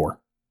night before.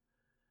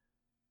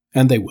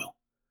 And they will.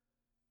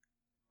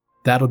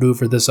 That'll do it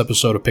for this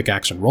episode of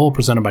Pickaxe and Roll,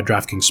 presented by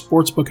DraftKings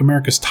Sportsbook,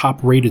 America's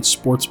top-rated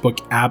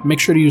sportsbook app. Make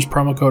sure to use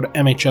promo code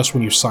MHS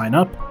when you sign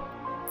up.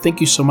 Thank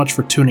you so much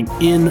for tuning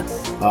in.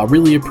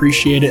 Really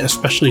appreciate it,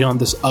 especially on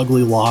this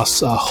ugly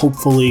loss.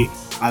 Hopefully,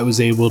 I was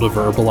able to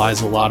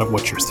verbalize a lot of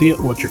what you're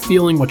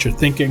feeling, what you're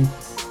thinking,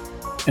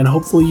 and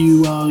hopefully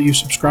you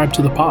subscribe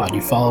to the pod,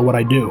 you follow what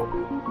I do,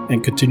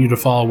 and continue to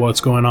follow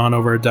what's going on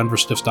over at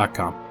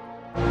denverstiffs.com.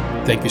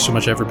 Thank you so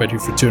much, everybody,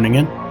 for tuning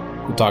in.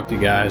 We'll talk to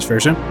you guys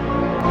very soon.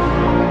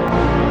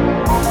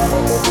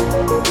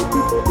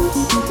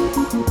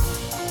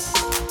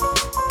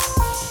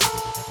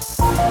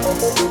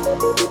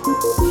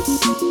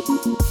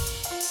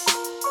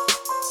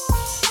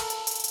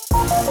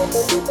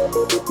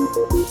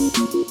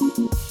 Thank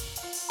you.